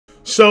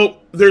So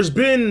there's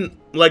been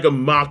like a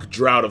mock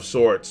drought of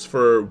sorts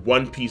for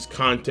One Piece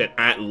content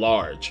at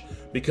large,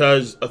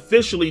 because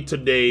officially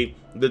today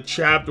the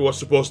chapter was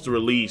supposed to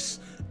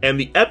release and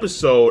the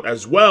episode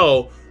as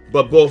well,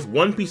 but both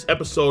One Piece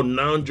episode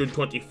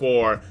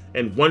 924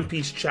 and One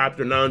Piece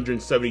chapter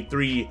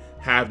 973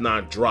 have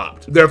not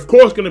dropped. They're of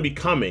course going to be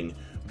coming,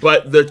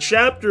 but the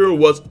chapter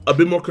was a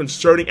bit more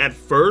concerning at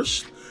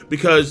first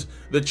because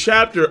the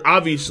chapter,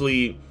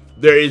 obviously,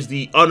 there is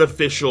the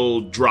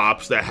unofficial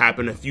drops that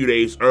happened a few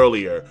days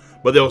earlier,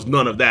 but there was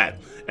none of that.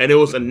 And it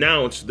was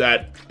announced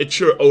that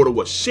Ichiro Oda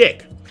was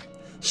sick.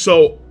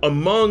 So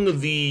among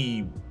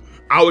the,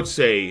 I would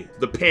say,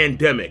 the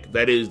pandemic,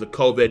 that is the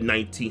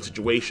COVID-19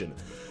 situation,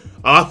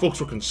 a lot of folks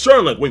were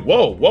concerned, like, wait,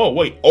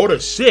 wait,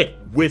 Oda's sick.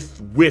 With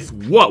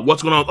what?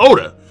 What's going on with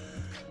Oda?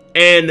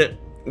 And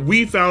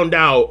we found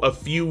out a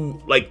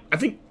few, like, I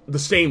think the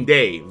same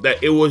day,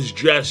 that it was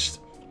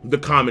just the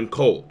common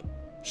cold.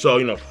 So,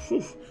 you know,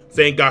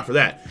 thank God for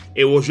that.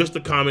 It was just a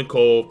common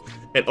cold,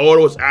 and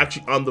Oda was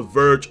actually on the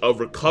verge of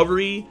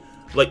recovery,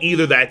 like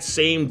either that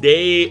same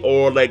day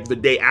or like the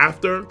day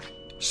after.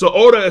 So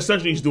Oda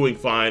essentially is doing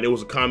fine. It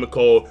was a common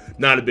cold,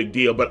 not a big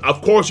deal. But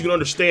of course you can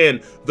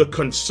understand the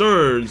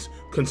concerns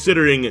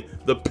considering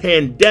the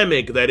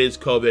pandemic that is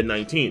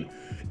COVID-19.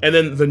 And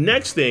then the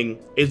next thing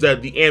is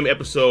that the anime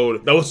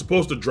episode that was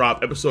supposed to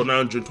drop, episode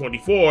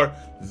 924,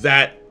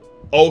 that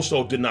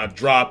also did not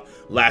drop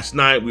last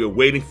night. We were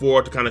waiting for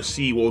it to kind of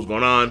see what was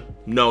going on.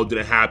 No, it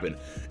didn't happen.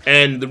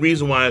 And the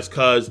reason why is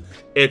because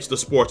it's the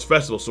sports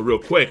festival. So real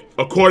quick,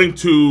 according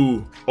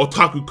to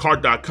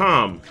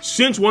otakukart.com,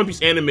 since One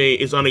Piece anime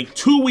is on a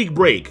 2-week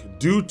break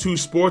due to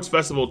sports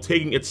festival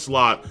taking its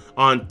slot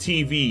on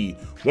TV,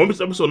 One Piece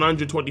episode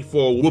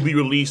 924 will be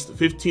released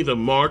 15th of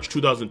March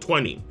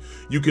 2020.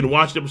 You can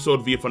watch the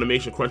episode via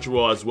Funimation,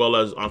 Crunchyroll, as well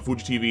as on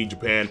Fuji TV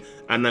Japan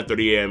at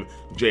 9:30 a.m.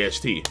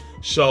 JST.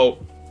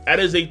 So that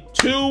is a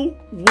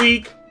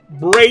 2-week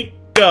break.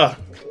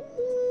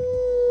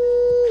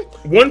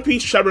 One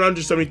Piece chapter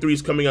 173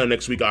 is coming out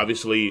next week,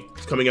 obviously.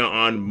 It's coming out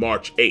on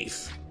March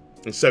 8th,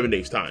 in 7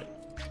 days' time.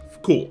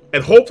 Cool.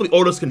 And hopefully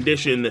Oda's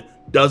condition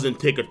doesn't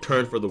take a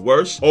turn for the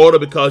worse. Oda,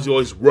 because he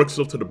always works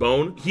himself to the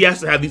bone, he has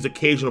to have these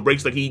occasional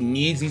breaks, like he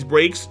needs these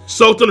breaks.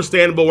 So it's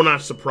understandable, we're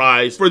not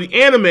surprised. For the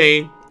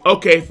anime,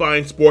 okay,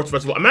 fine, sports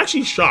festival. I'm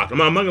actually shocked, I'm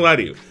not gonna lie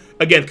to you.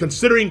 Again,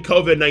 considering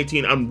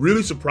COVID-19, I'm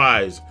really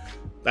surprised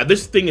that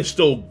this thing is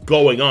still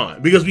going on,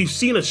 because we've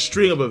seen a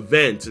string of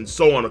events and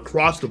so on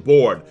across the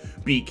board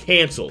be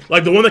canceled.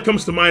 Like the one that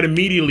comes to mind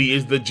immediately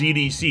is the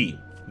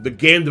GDC, the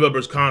Game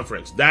Developers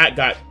Conference. That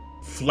got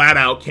flat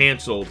out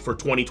canceled for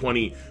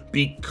 2020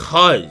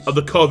 because of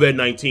the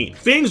COVID-19.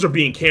 Things are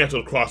being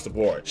canceled across the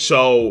board.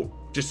 So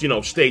just, you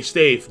know, stay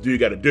safe, do what you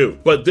gotta do.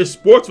 But this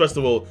sports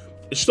festival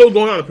is still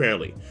going on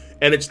apparently.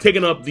 And it's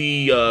taken up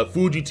the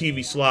Fuji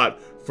TV slot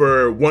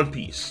for One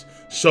Piece.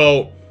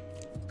 So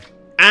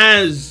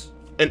as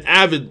an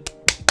avid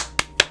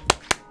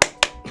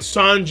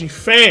Sanji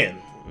fan,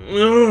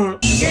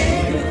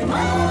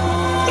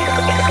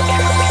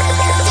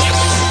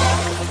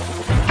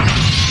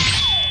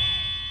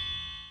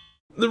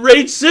 the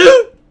raid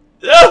suit.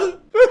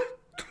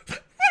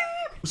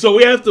 So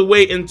we have to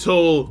wait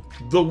until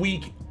the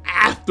week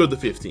after the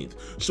 15th.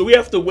 So we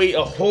have to wait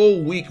a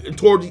whole week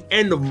toward the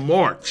end of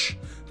March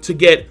to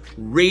get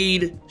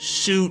Raid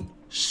Suit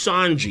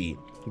Sanji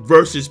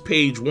versus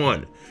Page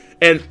 1.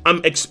 And I'm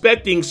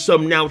expecting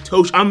some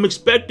Naotoshi. I'm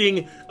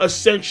expecting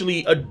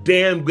essentially a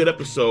damn good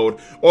episode,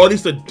 or at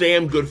least a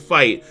damn good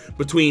fight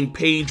between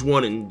Page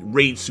 1 and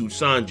Raid Suit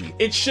Sanji.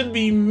 It should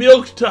be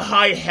milked to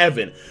high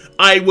heaven.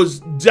 I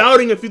was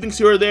doubting a few things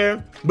here or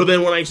there, but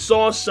then when I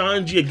saw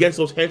Sanji against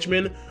those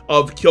henchmen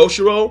of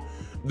Kyoshiro,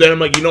 then I'm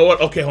like, you know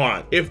what? Okay, hold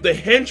on. If the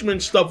henchman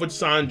stuff with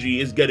Sanji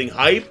is getting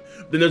hype,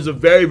 then there's a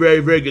very, very,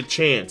 very good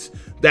chance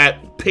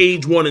that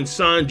Page 1 and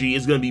Sanji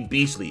is going to be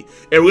beastly.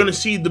 And we're going to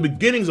see the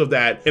beginnings of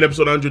that in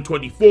episode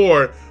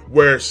 124,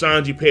 where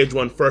Sanji, Page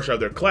 1 first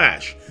have their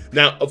clash.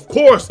 Now, of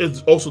course,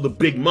 it's also the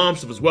Big Mom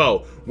stuff as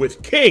well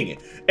with King.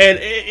 And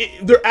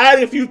they're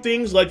adding a few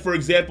things, like, for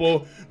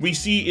example, we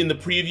see in the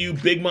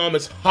preview, Big Mom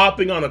is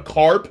hopping on a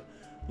carp.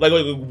 Like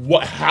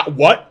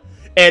what?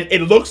 And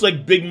it looks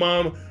like Big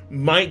Mom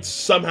might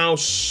somehow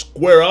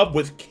square up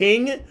with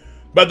King,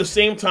 but at the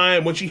same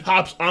time, when she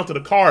hops onto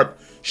the carp,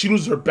 she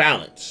loses her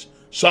balance.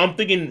 So I'm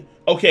thinking,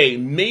 okay,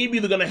 maybe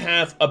they're gonna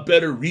have a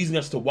better reason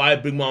as to why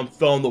Big Mom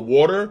fell in the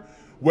water,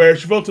 where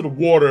she fell into the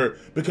water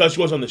because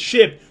she was on the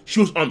ship, she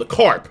was on the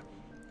carp.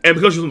 And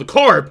because she was on the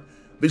carp,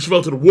 then she fell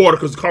into the water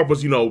because the carp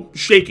was, you know,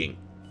 shaking.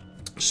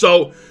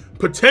 So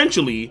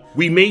potentially,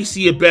 we may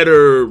see a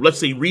better, let's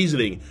say,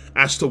 reasoning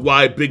as to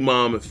why Big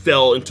Mom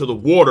fell into the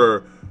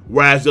water,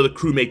 whereas the other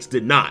crewmates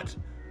did not.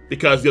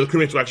 Because the other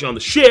crewmates were actually on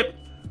the ship,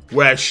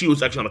 whereas she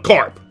was actually on a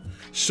carp.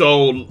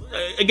 So,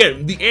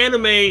 again, the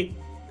anime,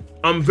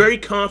 I'm very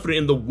confident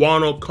in the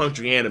Wano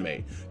Country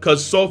anime,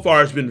 because so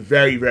far it's been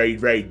very, very,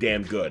 very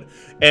damn good.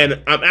 And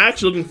I'm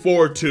actually looking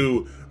forward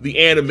to the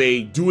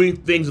anime doing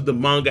things that the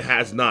manga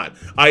has not.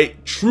 I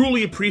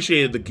truly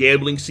appreciated the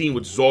gambling scene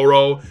with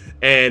Zoro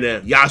and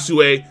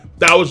Yasue.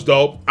 That was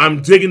dope.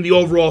 I'm digging the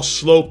overall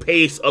slow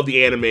pace of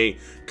the anime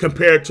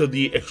compared to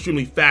the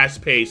extremely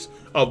fast pace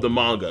of the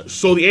manga.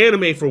 So the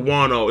anime for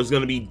Wano is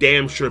going to be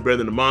damn sure better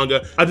than the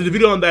manga. I did a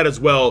video on that as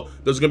well.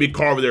 There's going to be a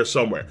card over there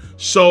somewhere.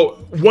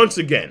 So once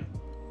again,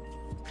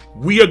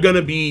 we are going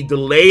to be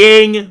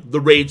delaying the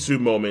Raid-Su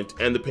moment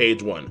and the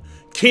page 1.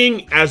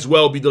 King as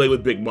well be delayed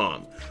with Big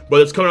Mom,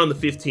 but it's coming on the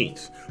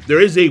 15th. There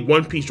is a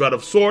One Piece route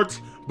of sorts,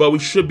 but we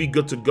should be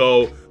good to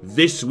go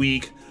this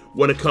week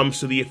when it comes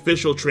to the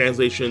official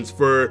translations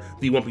for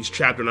the One Piece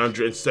chapter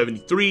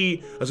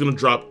 973 that's going to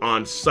drop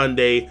on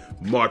Sunday,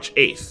 March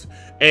 8th.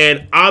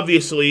 And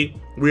obviously,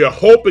 we are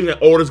hoping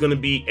that Oda's going to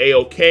be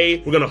A-okay.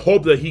 We're going to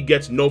hope that he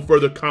gets no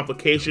further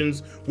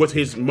complications with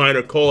his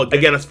minor cold.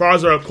 Again, as far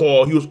as I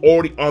recall, he was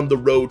already on the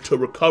road to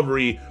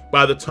recovery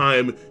by the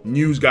time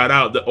news got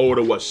out that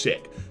Oda was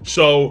sick.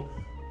 So,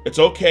 it's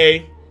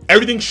okay.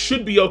 Everything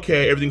should be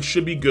okay. Everything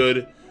should be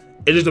good.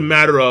 It's just a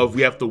matter of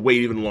we have to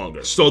wait even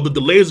longer. So the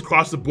delays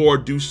across the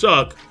board do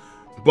suck,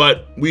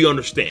 but we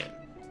understand.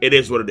 It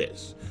is what it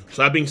is.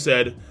 So that being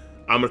said,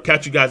 I'm going to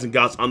catch you guys and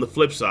gals on the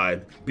flip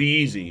side. Be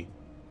easy.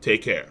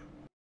 Take care.